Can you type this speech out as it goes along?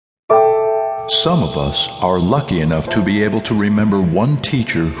Some of us are lucky enough to be able to remember one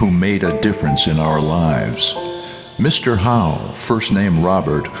teacher who made a difference in our lives. Mr. Howe, first name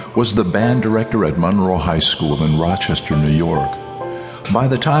Robert, was the band director at Monroe High School in Rochester, New York. By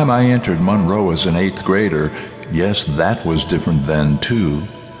the time I entered Monroe as an 8th grader, yes, that was different then too,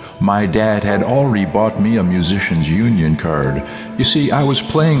 my dad had already bought me a musician's union card. You see, I was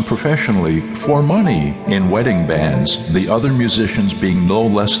playing professionally for money in wedding bands, the other musicians being no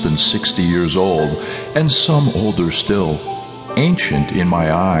less than 60 years old, and some older still. Ancient in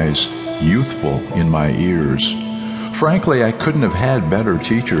my eyes, youthful in my ears. Frankly, I couldn't have had better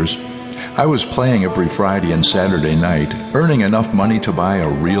teachers. I was playing every Friday and Saturday night, earning enough money to buy a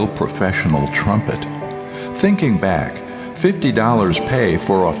real professional trumpet. Thinking back, $50 pay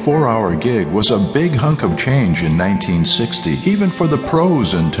for a 4-hour gig was a big hunk of change in 1960, even for the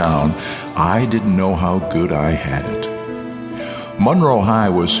pros in town. I didn't know how good I had it. Monroe High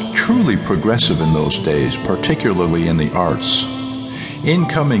was truly progressive in those days, particularly in the arts.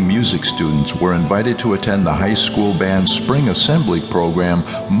 Incoming music students were invited to attend the high school band's spring assembly program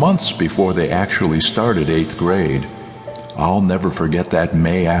months before they actually started 8th grade. I'll never forget that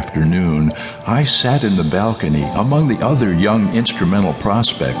May afternoon. I sat in the balcony among the other young instrumental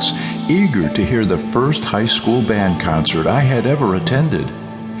prospects, eager to hear the first high school band concert I had ever attended.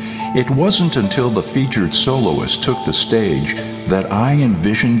 It wasn't until the featured soloist took the stage that I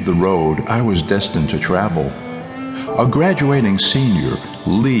envisioned the road I was destined to travel. A graduating senior,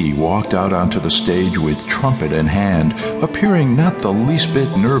 Lee walked out onto the stage with trumpet in hand, appearing not the least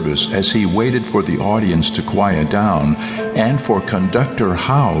bit nervous as he waited for the audience to quiet down and for conductor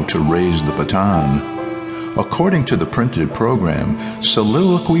Howe to raise the baton. According to the printed program,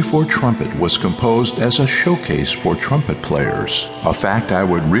 Soliloquy for Trumpet was composed as a showcase for trumpet players, a fact I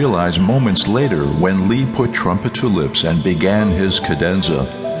would realize moments later when Lee put trumpet to lips and began his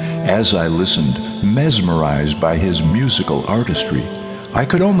cadenza. As I listened, mesmerized by his musical artistry, I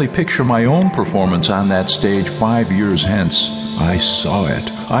could only picture my own performance on that stage 5 years hence. I saw it.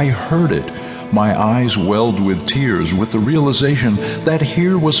 I heard it. My eyes welled with tears with the realization that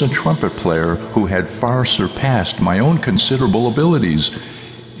here was a trumpet player who had far surpassed my own considerable abilities.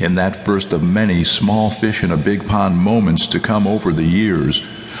 In that first of many small fish in a big pond moments to come over the years,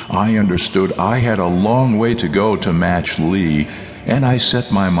 I understood I had a long way to go to match Lee, and I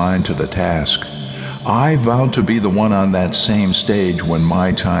set my mind to the task. I vowed to be the one on that same stage when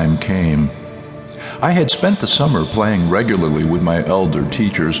my time came. I had spent the summer playing regularly with my elder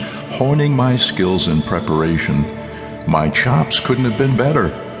teachers, honing my skills in preparation. My chops couldn't have been better.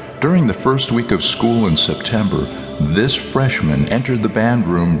 During the first week of school in September, this freshman entered the band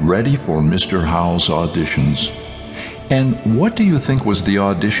room ready for Mr. Howe's auditions. And what do you think was the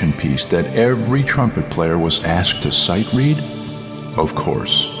audition piece that every trumpet player was asked to sight read? Of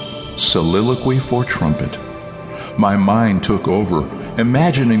course, Soliloquy for Trumpet. My mind took over,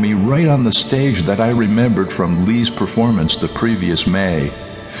 imagining me right on the stage that I remembered from Lee's performance the previous May.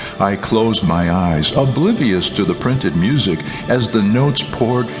 I closed my eyes, oblivious to the printed music, as the notes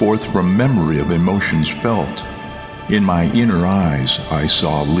poured forth from memory of emotions felt. In my inner eyes, I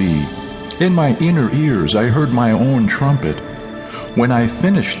saw Lee. In my inner ears, I heard my own trumpet. When I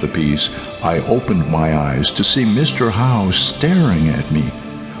finished the piece, I opened my eyes to see Mr. Howe staring at me,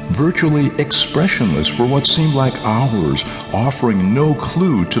 virtually expressionless for what seemed like hours, offering no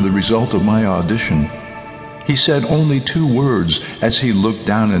clue to the result of my audition. He said only 2 words as he looked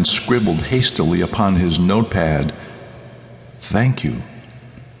down and scribbled hastily upon his notepad, "Thank you."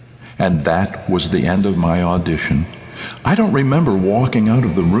 And that was the end of my audition. I don't remember walking out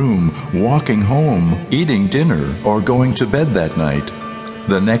of the room, walking home, eating dinner, or going to bed that night.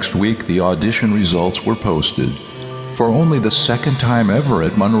 The next week, the audition results were posted. For only the second time ever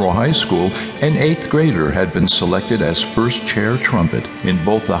at Monroe High School, an 8th grader had been selected as first chair trumpet in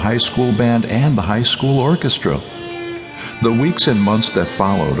both the high school band and the high school orchestra. The weeks and months that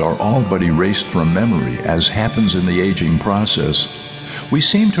followed are all but erased from memory, as happens in the aging process. We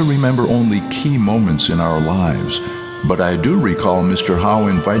seem to remember only key moments in our lives, but I do recall Mr. Howe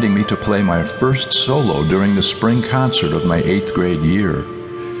inviting me to play my first solo during the spring concert of my 8th grade year.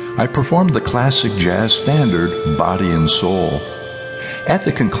 I performed the classic jazz standard, Body and Soul. At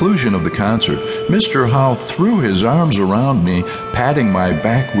the conclusion of the concert, Mr. Howe threw his arms around me, patting my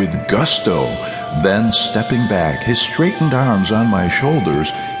back with gusto. Then, stepping back, his straightened arms on my shoulders,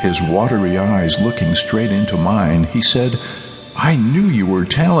 his watery eyes looking straight into mine, he said, "I knew you were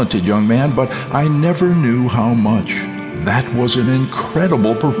talented, young man, but I never knew how much. That was an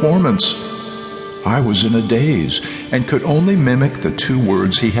incredible performance." I was in a daze and could only mimic the 2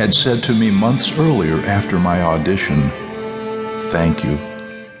 words he had said to me months earlier after my audition. "Thank you."